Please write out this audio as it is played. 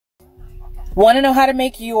Want to know how to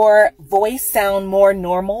make your voice sound more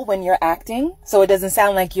normal when you're acting, so it doesn't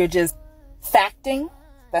sound like you're just facting?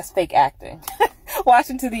 That's fake acting.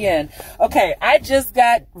 Watching to the end. Okay, I just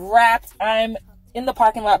got wrapped. I'm in the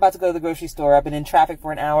parking lot about to go to the grocery store. I've been in traffic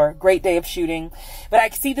for an hour. Great day of shooting. But I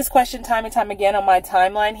see this question time and time again on my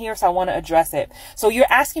timeline here, so I want to address it. So you're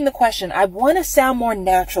asking the question, I want to sound more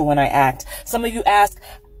natural when I act. Some of you ask,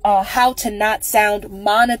 how to not sound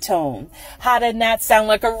monotone, how to not sound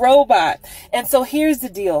like a robot. And so here's the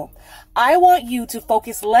deal. I want you to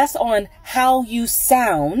focus less on how you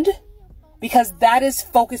sound, because that is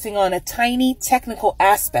focusing on a tiny technical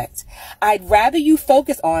aspect. I'd rather you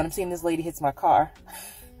focus on, I'm seeing this lady hits my car.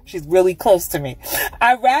 She's really close to me.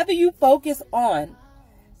 I'd rather you focus on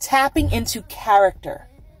tapping into character.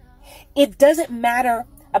 It doesn't matter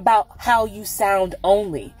about how you sound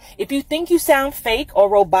only. If you think you sound fake or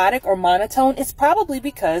robotic or monotone, it's probably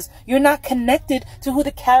because you're not connected to who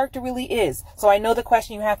the character really is. So I know the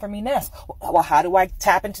question you have for me next. Well, how do I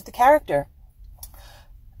tap into the character?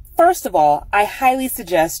 First of all, I highly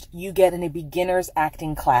suggest you get in a beginner's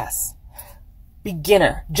acting class.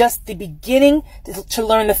 Beginner, just the beginning to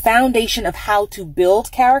learn the foundation of how to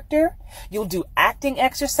build character. You'll do acting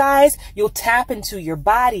exercise. You'll tap into your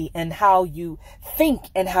body and how you think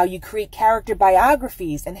and how you create character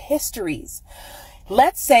biographies and histories.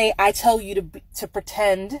 Let's say I tell you to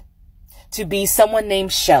pretend to be someone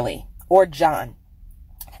named Shelly or John.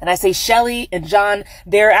 And I say Shelly and John,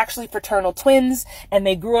 they're actually fraternal twins, and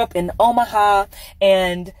they grew up in Omaha,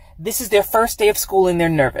 and this is their first day of school and they're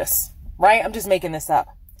nervous. Right? I'm just making this up.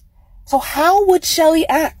 So how would Shelly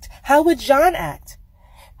act? How would John act?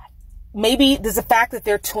 Maybe there's the fact that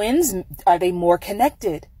they're twins. Are they more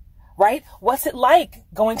connected? Right? What's it like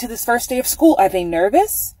going to this first day of school? Are they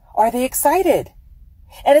nervous? Are they excited?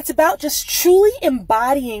 And it's about just truly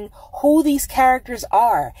embodying who these characters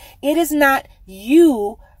are. It is not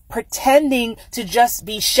you pretending to just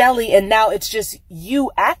be Shelly and now it's just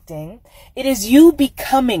you acting. It is you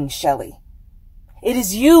becoming Shelly. It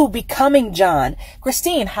is you becoming John.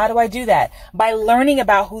 Christine, how do I do that? By learning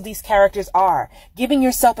about who these characters are, giving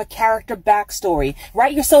yourself a character backstory,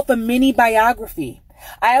 write yourself a mini biography.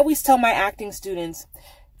 I always tell my acting students,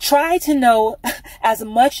 try to know as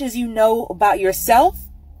much as you know about yourself.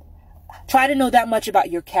 Try to know that much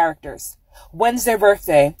about your characters. When's their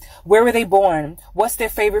birthday? Where were they born? What's their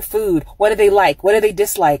favorite food? What do they like? What do they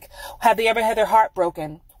dislike? Have they ever had their heart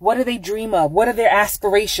broken? What do they dream of? What are their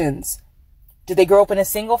aspirations? Did they grow up in a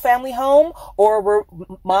single family home, or were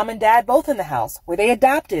mom and dad both in the house? Were they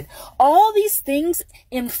adopted? All these things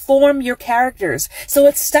inform your characters. So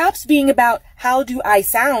it stops being about how do I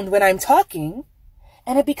sound when I'm talking,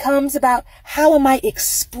 and it becomes about how am I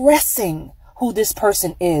expressing who this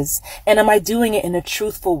person is, and am I doing it in a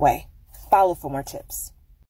truthful way? Follow for more tips.